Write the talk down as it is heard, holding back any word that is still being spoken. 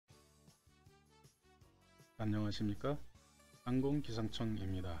안녕하십니까?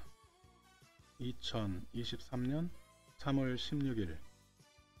 항공기상청입니다. 2023년 3월 16일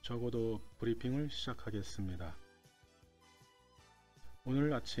적어도 브리핑을 시작하겠습니다.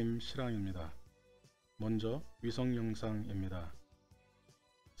 오늘 아침 실황입니다. 먼저 위성 영상입니다.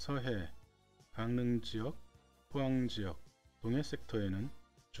 서해, 강릉지역, 포항지역, 동해 섹터에는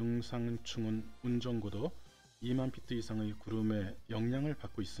중상층운 운정고도 2만 피트 이상의 구름의 영향을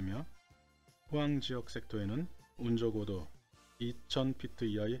받고 있으며 포항지역 섹터에는 운저고도 2000 피트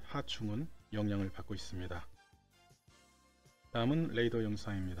이하의 하층운 영향을 받고 있습니다. 다음은 레이더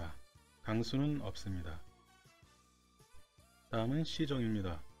영상입니다. 강수는 없습니다. 다음은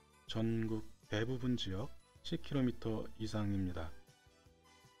시정입니다. 전국 대부분 지역 10km 이상입니다.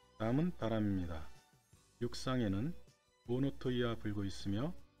 다음은 바람입니다. 육상에는 5노트 이하 불고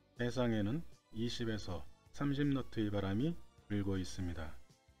있으며 해상에는 20에서 30노트의 바람이 불고 있습니다.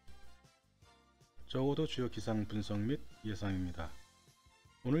 적어도 주요 기상 분석 및 예상입니다.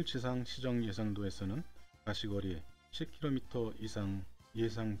 오늘 지상 시정 예상도에서는 가시거리 10km 이상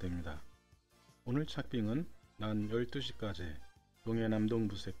예상됩니다. 오늘 착빙은 낮 12시까지 동해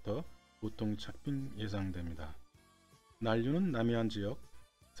남동부 섹터 보통 착빙 예상됩니다. 난류는 남해안 지역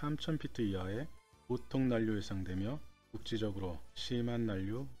 3000피트 이하의 보통 난류 예상되며 국지적으로 심한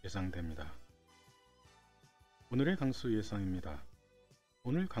난류 예상됩니다. 오늘의 강수 예상입니다.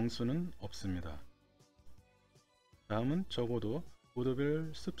 오늘 강수는 없습니다. 다음은 적어도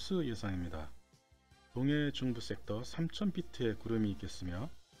고도별 습수 예상입니다. 동해 중부 섹터 3000피트의 구름이 있겠으며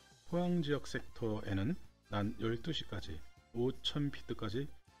포항지역 섹터에는 낮 12시까지 5000피트까지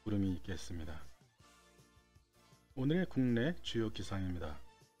구름이 있겠습니다. 오늘의 국내 주요 기상입니다.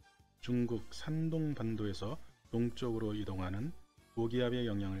 중국 산동반도에서 동쪽으로 이동하는 고기압의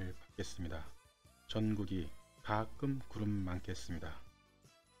영향을 받겠습니다. 전국이 가끔 구름 많겠습니다.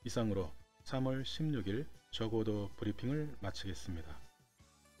 이상으로 3월 16일 적어도 브리핑을 마치겠습니다.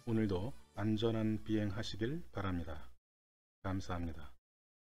 오늘도 안전한 비행하시길 바랍니다. 감사합니다.